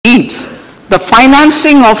needs, the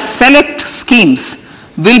financing of select schemes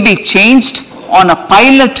will be changed on a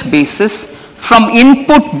pilot basis from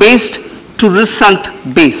input-based to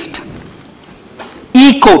result-based.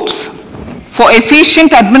 E-courts. For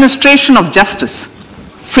efficient administration of justice,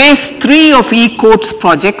 Phase 3 of e-courts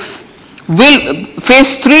projects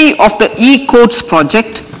Phase 3 of the e-courts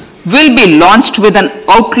project will be launched with an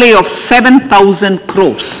outlay of 7,000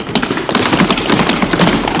 crores.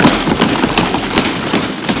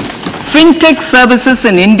 Fintech services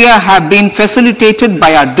in India have been facilitated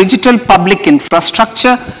by our digital public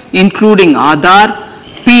infrastructure, including Aadhaar,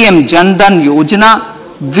 PM Jan Dhan Yojana,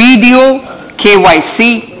 Video,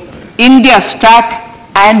 KYC, India Stack,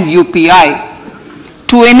 and UPI.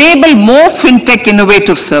 To enable more fintech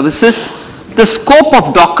innovative services, the scope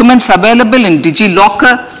of documents available in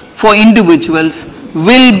DigiLocker for individuals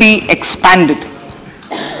will be expanded.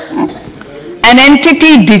 An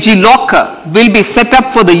entity, DigiLocker, will be set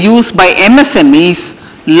up for the use by MSMEs,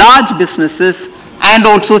 large businesses, and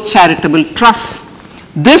also charitable trusts.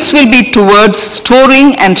 This will be towards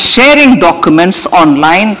storing and sharing documents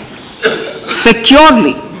online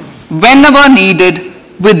securely whenever needed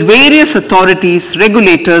with various authorities,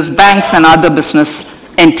 regulators, banks, and other business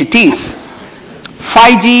entities.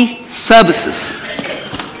 5G services.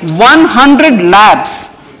 100 labs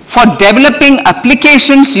for developing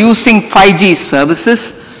applications using 5G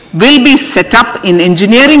services will be set up in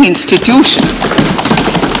engineering institutions.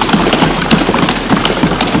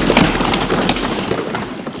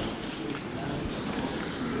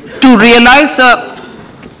 To realize a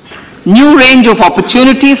new range of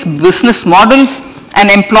opportunities, business models, and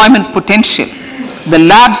employment potential, the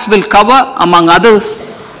labs will cover, among others,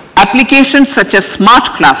 applications such as smart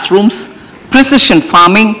classrooms, precision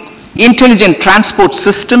farming, intelligent transport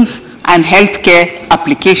systems, and healthcare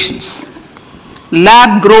applications.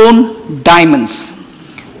 Lab-grown diamonds.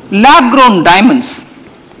 Lab-grown diamonds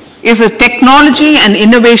is a technology and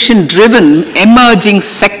innovation-driven emerging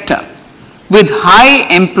sector with high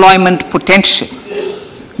employment potential.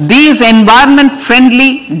 These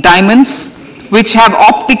environment-friendly diamonds, which have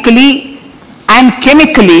optically and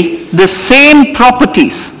chemically the same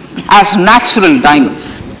properties as natural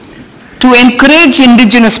diamonds. To encourage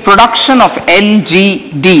indigenous production of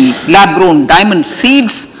LGD, lab-grown diamond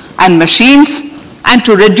seeds and machines, and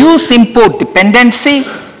to reduce import dependency,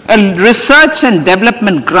 a research and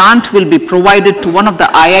development grant will be provided to one of the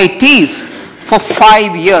IITs for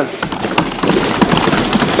 5 years.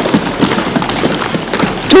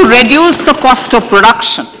 To reduce the cost of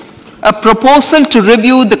production, a proposal to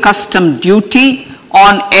review the custom duty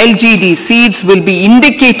on LGD seeds will be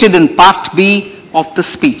indicated in Part B of the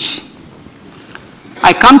speech.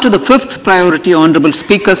 I come to the fifth priority, Honorable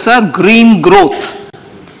Speaker, sir, green growth.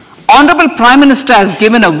 Honorable Prime Minister has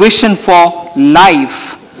given a vision for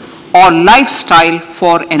life or lifestyle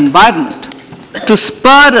for environment to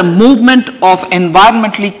spur a movement of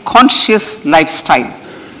environmentally conscious lifestyle.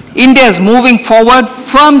 India is moving forward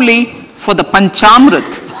firmly for the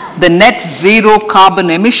Panchamrit, the net zero carbon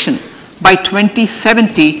emission by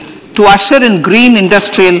 2070 to usher in green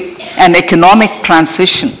industrial and economic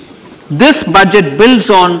transition. This budget builds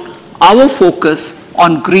on our focus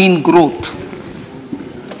on green growth.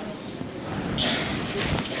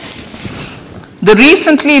 The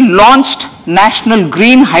recently launched National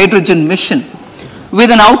Green Hydrogen Mission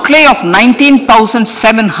with an outlay of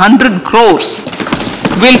 19,700 crores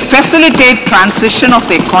will facilitate transition of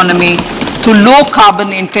the economy to low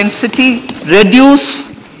carbon intensity,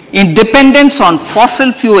 reduce dependence on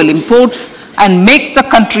fossil fuel imports, and make the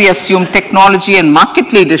country assume technology and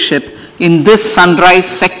market leadership in this sunrise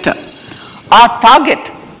sector. Our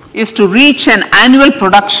target is to reach an annual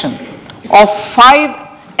production of 5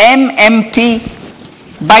 MMT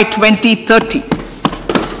by 2030.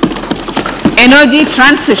 Energy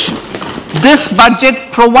transition. This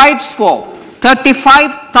budget provides for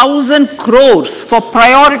 35,000 crores for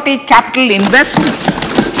priority capital investment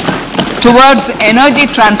towards energy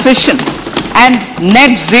transition and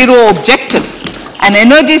net zero objectives and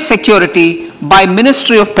energy security by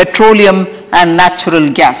Ministry of Petroleum and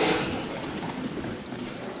Natural Gas.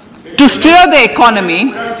 To steer the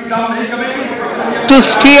economy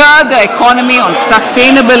on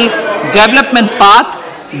sustainable development path,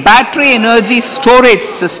 battery energy storage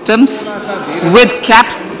systems with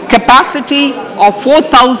capacity of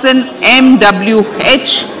 4,000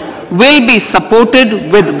 MWH will be supported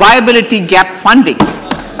with viability gap funding.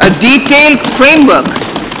 A detailed framework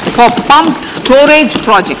for pumped storage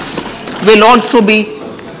projects will also be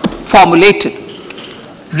formulated.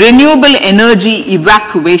 Renewable energy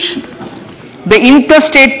evacuation. The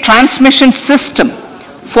interstate transmission system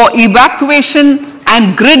for evacuation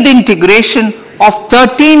and grid integration of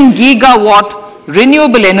 13 gigawatt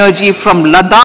renewable energy from Ladakh